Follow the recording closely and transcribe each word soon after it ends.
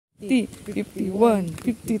51,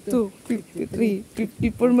 52, 53,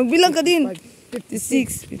 54. Magbilang ka din.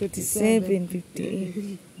 56, 57,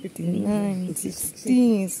 58, 59,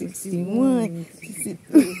 60, 61,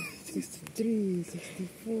 62, 63,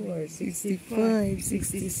 64, 65,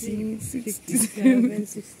 66, 67,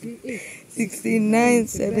 68, 69,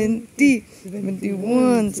 70,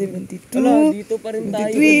 71, 72,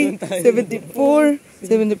 73, 74,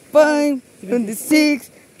 75, 76,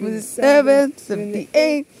 77,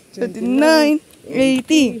 78, 79,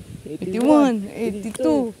 80, 81,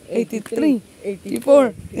 82, 83,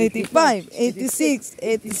 84, 85, 86,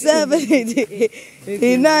 87, 88,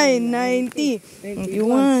 89, 90,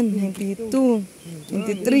 91, 92,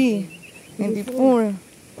 93, 94,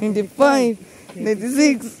 95,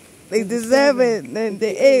 96, 97,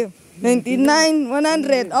 98, 99,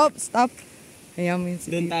 100. Up, stop. Ayamin si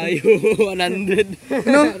doon tayo, 100.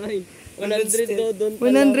 Ano? 100 doon.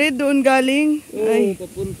 100 doon galing. Oo, Ay,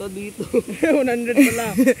 papunta dito. 100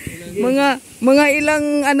 pala. mga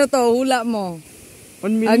ilang ano to, hula mo?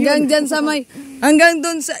 1 million. Hanggang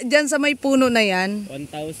doon dyan sa may puno na yan.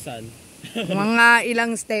 1,000. Mga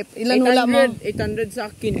ilang step. Ilan hula mo? 800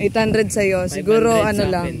 sa akin. 800 sa'yo. Siguro 500 ano sa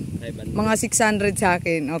lang. akin, 500. Mga 600 sa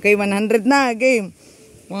akin. Okay, 100 na. Game.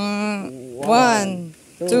 1,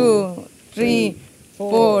 2, 3,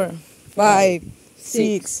 4, 5,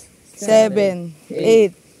 6, 7, 8,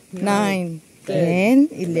 9, 10,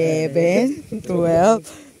 11, 12,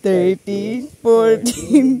 13,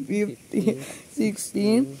 14, 15,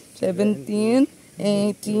 16, 17,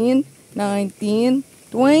 18, 19,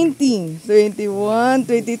 20, 21,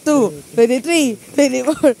 22, 23,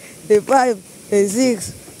 24, 25,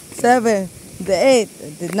 26, 7,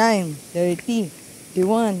 28, 29, 30,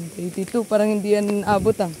 31, 32, parang hindi yan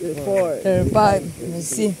abot 35,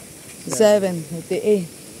 36, 37,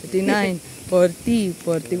 38, 39, 40,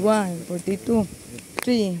 41, 42,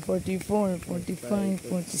 3, 44, 45,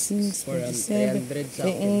 46, 47,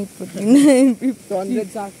 48, 49, 50,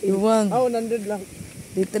 51, 100 lang.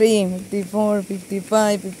 53, 54,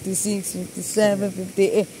 55, 56, 57,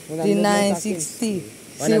 58, 59, 60,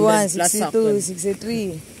 61, 62,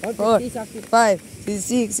 63, 4, 5,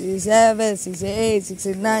 66, 67, 68,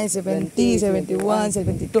 69, 70, 71,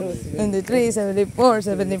 72, 73, 74,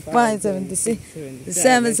 75, 76,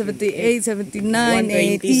 77, 78, 79,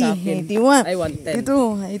 80, 81,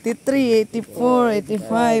 82, 83, 84,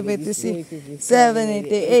 85, 86, 7,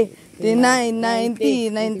 88, 89,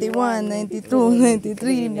 90, 91, 92,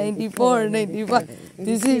 93, 94, 95,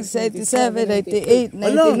 96, 87, 88,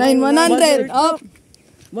 99, 100, up!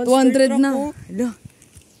 200 na. Hala.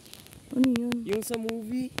 Ano yan? Yung sa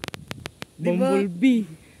movie. Bumblebee.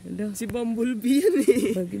 Hala. Si Bumblebee yan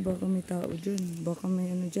eh. Baka may tao dyan. Baka may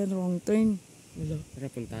ano dyan, wrong turn. Wala. Tara,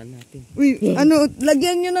 puntahan natin. Uy, ano,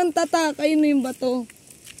 lagyan nyo ng tatak. Ayun yung bato.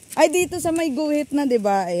 Ay, dito sa may guhit na,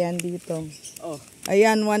 diba? Ayan, dito. Oh.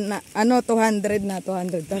 Ayan, 200 na,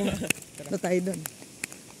 200. Tara, ito tayo dun.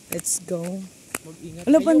 Let's go. Mag-ingat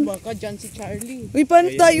Ala, kayo, baka dyan si Charlie. Uy, paano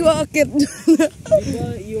tayo aakit?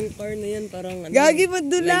 Diba yung car na yan parang ano, Gagi,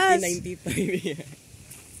 madulas. 1995 yan.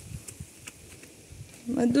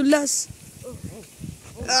 Madulas.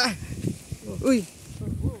 Ah. Uy.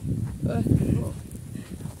 Ah.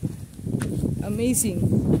 Amazing.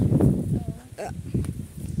 Ah.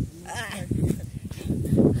 Ah.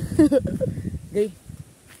 Gay.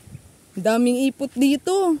 Daming ipot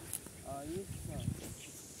dito.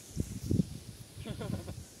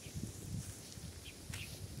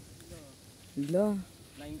 Hala.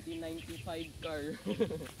 1995 car.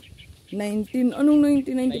 Anong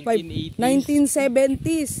 1995?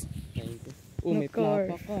 1970s. Oh, may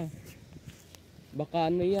plaka ka.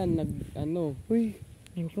 Baka ano yan, Uy,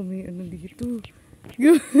 baka may ano dito.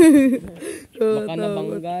 Baka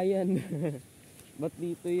nabangga yan. Ba't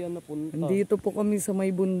dito yan napunta? Dito po kami sa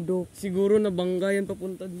may bundok. Siguro nabangga yan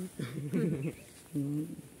papunta dito.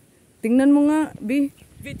 Tingnan mo nga, Bi.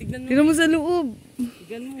 Tignan mo. Tingnan mo sa loob.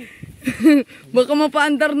 Tignan mo. Baka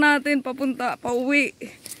mapaandar natin papunta, pauwi.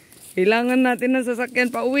 Kailangan natin ng sasakyan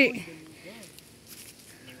pauwi.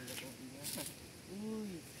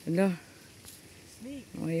 Hala.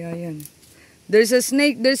 Ay, ayan. There's a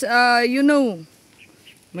snake. There's a, you know.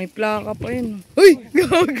 May plaka pa yun. Uy!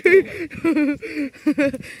 Gagay!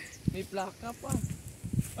 May plaka pa.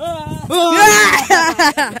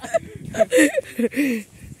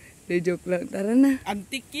 Joke lang. Tara na.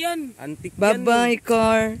 Antik yan. Antik yan. Bye-bye,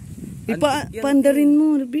 car. Paandarin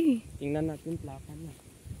mo, Rabi. Tingnan natin plaka na.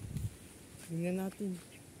 Tingnan natin.